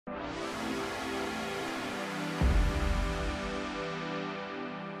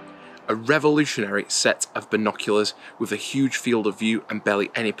a revolutionary set of binoculars with a huge field of view and barely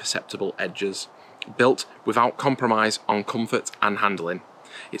any perceptible edges, built without compromise on comfort and handling.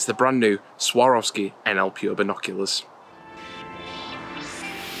 It's the brand new Swarovski NL Pure binoculars.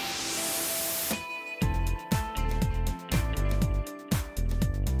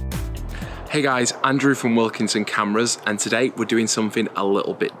 Hey guys, Andrew from Wilkinson Cameras, and today we're doing something a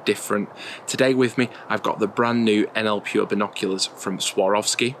little bit different. Today with me, I've got the brand new NL Pure binoculars from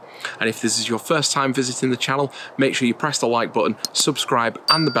Swarovski. And if this is your first time visiting the channel, make sure you press the like button, subscribe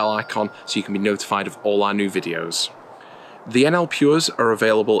and the bell icon so you can be notified of all our new videos. The NL Pures are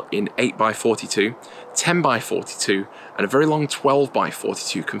available in 8x42, 10x42 and a very long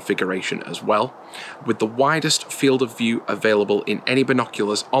 12x42 configuration as well, with the widest field of view available in any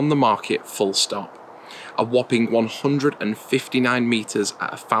binoculars on the market, full stop. A whopping 159 meters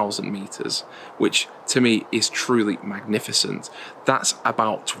at 1,000 meters, which to me is truly magnificent. That's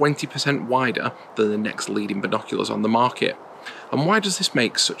about 20% wider than the next leading binoculars on the market. And why does this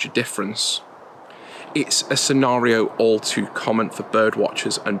make such a difference? It's a scenario all too common for bird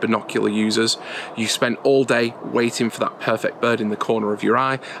watchers and binocular users. You spend all day waiting for that perfect bird in the corner of your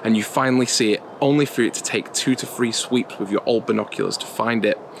eye, and you finally see it, only for it to take 2 to 3 sweeps with your old binoculars to find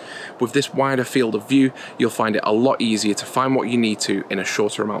it. With this wider field of view, you'll find it a lot easier to find what you need to in a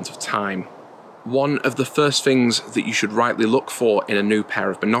shorter amount of time. One of the first things that you should rightly look for in a new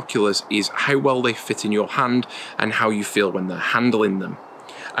pair of binoculars is how well they fit in your hand and how you feel when they're handling them.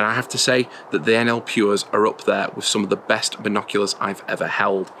 And I have to say that the NL Pures are up there with some of the best binoculars I've ever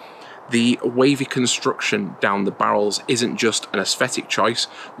held. The wavy construction down the barrels isn't just an aesthetic choice,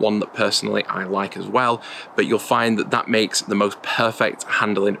 one that personally I like as well, but you'll find that that makes the most perfect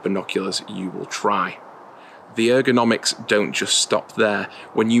handling binoculars you will try. The ergonomics don't just stop there.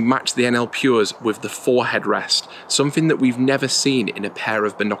 When you match the NL Pures with the forehead rest, something that we've never seen in a pair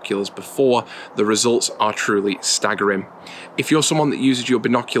of binoculars before, the results are truly staggering. If you're someone that uses your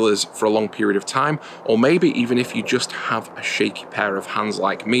binoculars for a long period of time, or maybe even if you just have a shaky pair of hands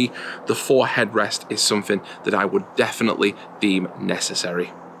like me, the forehead rest is something that I would definitely deem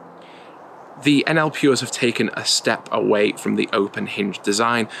necessary. The NL Pures have taken a step away from the open hinge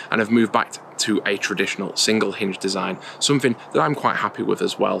design and have moved back to a traditional single hinge design, something that I'm quite happy with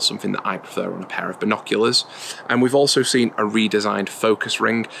as well, something that I prefer on a pair of binoculars. And we've also seen a redesigned focus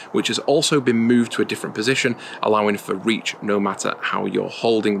ring, which has also been moved to a different position, allowing for reach no matter how you're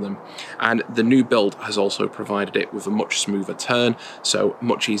holding them. And the new build has also provided it with a much smoother turn, so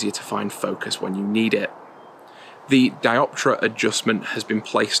much easier to find focus when you need it. The diopter adjustment has been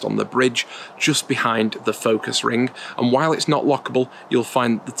placed on the bridge just behind the focus ring, and while it's not lockable, you'll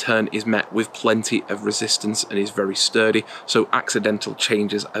find the turn is met with plenty of resistance and is very sturdy, so accidental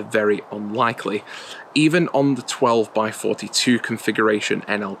changes are very unlikely. Even on the 12x42 configuration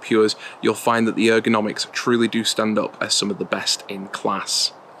NL Pures, you'll find that the ergonomics truly do stand up as some of the best in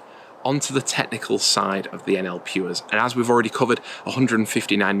class. Onto the technical side of the NL Pures, and as we've already covered,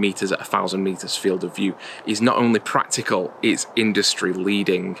 159 meters at 1,000 meters field of view is not only practical, it's industry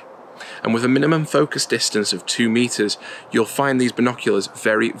leading. And with a minimum focus distance of 2 meters, you'll find these binoculars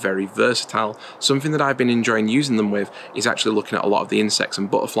very, very versatile. Something that I've been enjoying using them with is actually looking at a lot of the insects and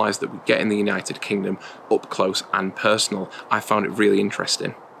butterflies that we get in the United Kingdom up close and personal. I found it really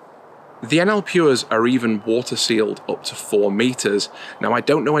interesting. The NL Pures are even water sealed up to 4 meters. Now, I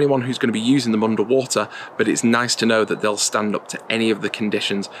don't know anyone who's going to be using them underwater, but it's nice to know that they'll stand up to any of the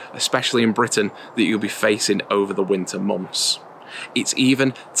conditions, especially in Britain, that you'll be facing over the winter months. It's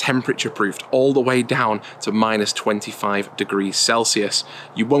even temperature proofed all the way down to minus 25 degrees Celsius.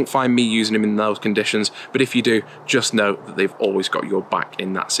 You won't find me using them in those conditions, but if you do, just know that they've always got your back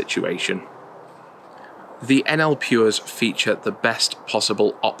in that situation. The NL Pures feature the best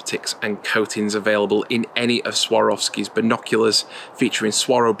possible optics and coatings available in any of Swarovski's binoculars, featuring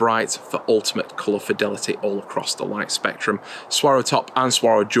Swaro Bright for ultimate colour fidelity all across the light spectrum, Swaro Top and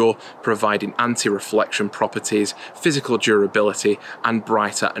Swaro Jaw providing anti-reflection properties, physical durability and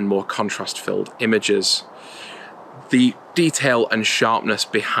brighter and more contrast-filled images. The detail and sharpness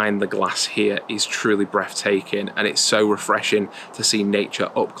behind the glass here is truly breathtaking, and it's so refreshing to see nature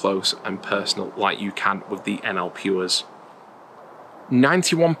up close and personal like you can with the NL Pures.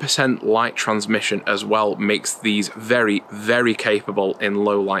 91% light transmission as well makes these very, very capable in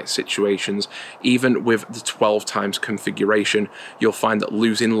low light situations. Even with the 12 times configuration, you'll find that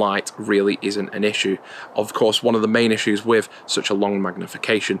losing light really isn't an issue. Of course, one of the main issues with such a long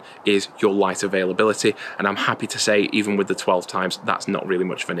magnification is your light availability, and I'm happy to say even with the 12 times, that's not really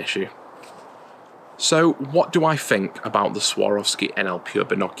much of an issue. So what do I think about the Swarovski NL Pure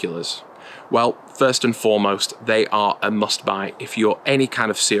binoculars? Well, first and foremost, they are a must-buy if you're any kind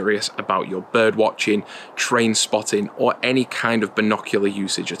of serious about your bird watching, train spotting, or any kind of binocular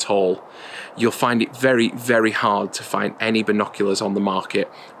usage at all. You'll find it very, very hard to find any binoculars on the market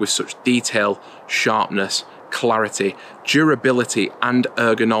with such detail, sharpness, clarity, durability, and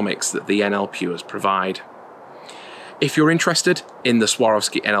ergonomics that the NL Pures provide. If you're interested in the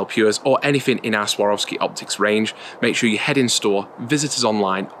Swarovski NL Pures or anything in our Swarovski optics range, make sure you head in store, visit us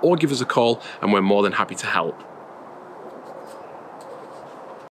online, or give us a call, and we're more than happy to help.